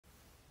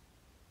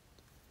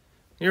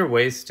You're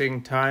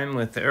wasting time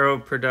with Aero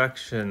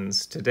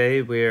Productions.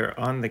 Today we are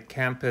on the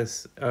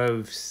campus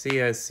of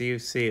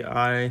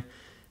CSUCI,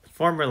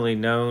 formerly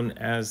known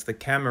as the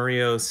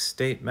Camarillo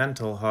State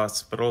Mental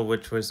Hospital,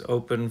 which was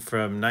open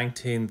from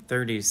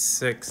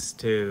 1936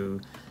 to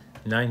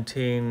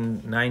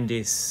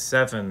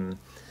 1997.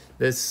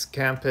 This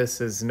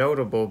campus is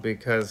notable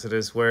because it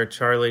is where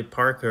Charlie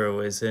Parker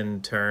was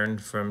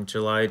interned from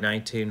July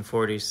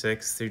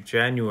 1946 through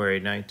January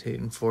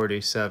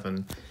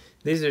 1947.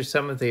 These are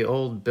some of the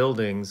old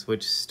buildings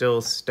which still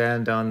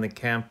stand on the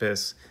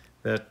campus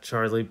that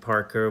Charlie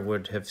Parker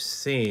would have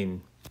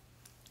seen.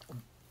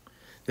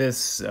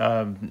 These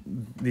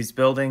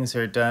buildings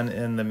are done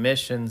in the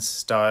mission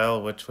style,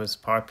 which was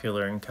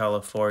popular in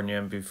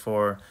California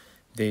before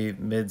the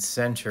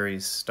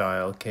mid-century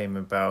style came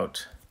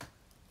about.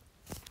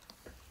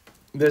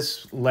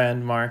 This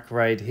landmark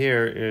right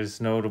here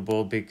is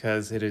notable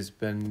because it has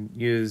been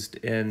used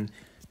in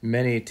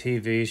many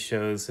TV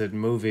shows and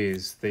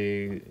movies.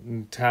 The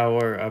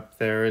tower up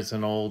there is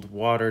an old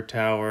water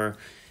tower,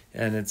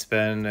 and it's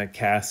been a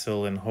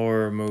castle in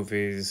horror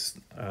movies.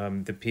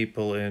 The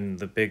people in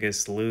The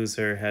Biggest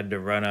Loser had to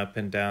run up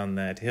and down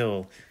that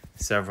hill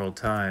several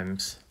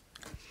times.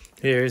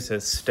 Here's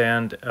a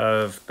stand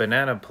of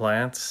banana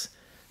plants.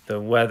 The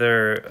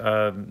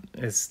weather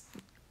is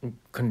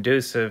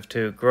conducive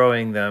to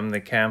growing them.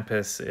 The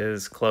campus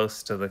is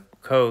close to the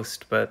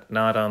coast, but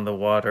not on the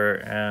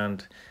water,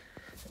 and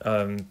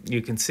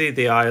you can see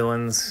the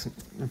islands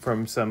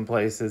from some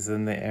places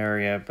in the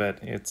area, but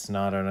it's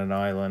not on an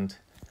island.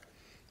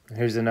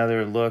 Here's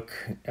another look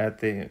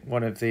at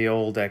one of the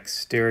old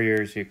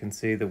exteriors. You can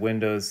see the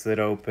windows that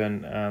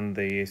open and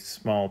the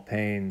small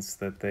panes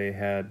that they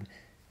had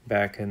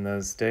back in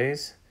those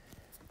days.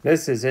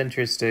 This is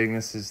interesting.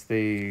 This is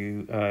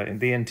the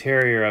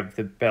interior of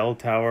the bell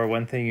tower.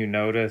 One thing you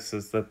notice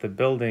is that the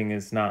building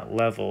is not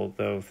level,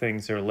 though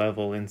things are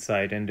level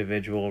inside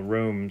individual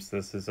rooms.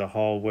 This is a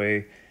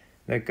hallway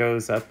that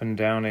goes up and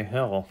down a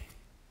hill.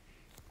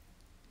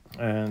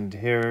 And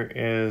here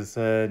is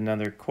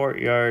another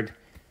courtyard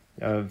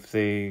of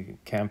the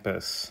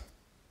campus.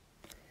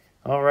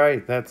 All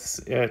right, that's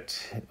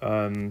it.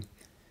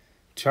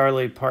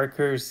 Charlie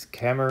Parker's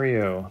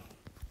Camarillo.